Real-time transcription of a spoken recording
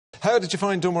How did you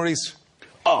find Dunmore East?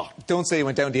 Oh, don't say you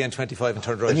went down the N25 and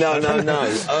turned right. No.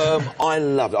 I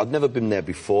loved it. I'd never been there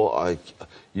before.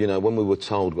 You know, when we were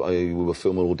told we were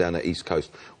filming all down the East Coast,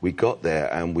 we got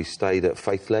there and we stayed at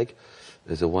Faith Leg.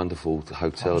 There's a wonderful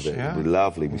hotel there. Yeah. It was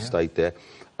lovely. We stayed there.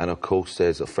 And, of course,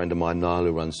 there's a friend of mine, Niall,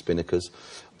 who runs Spinnakers,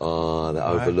 that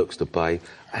overlooks the bay.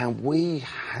 And we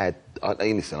had...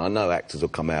 listen, I know actors will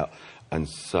come out and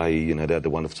say, you know, they had a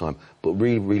wonderful time, but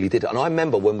we really did. And I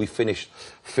remember when we finished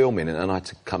filming and I had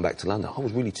to come back to London, I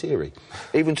was really teary.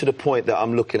 Even to the point that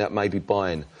I'm looking at maybe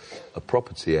buying a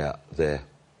property out there.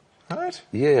 Right.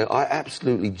 Yeah, I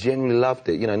absolutely, genuinely loved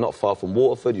it. You know, not far from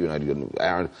Waterford, you know,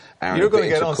 an hour You're going to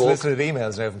get unsolicited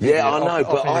emails now from people. Yeah, I know,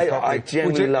 but I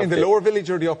genuinely loved it. In the lower village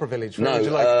or the upper village? No, would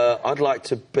you like? I'd like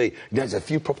to be... There's a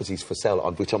few properties for sale,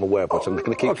 which I'm aware of, which I'm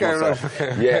going to keep to myself. Right,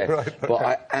 okay. Yeah, right, but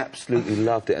I absolutely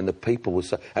loved it, and the people were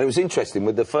so... And it was interesting,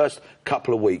 with the first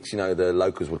couple of weeks, you know, the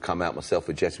locals would come out, myself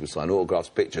and Jesse would sign autographs,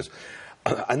 pictures,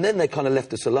 and then they kind of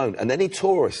left us alone. And any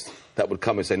tourist that would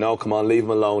come and say, no, come on, leave them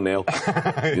alone now.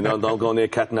 You know, don't go near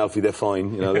Cat and Alfie, they're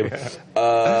fine. You know,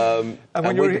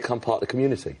 and we'd become part of the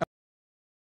community.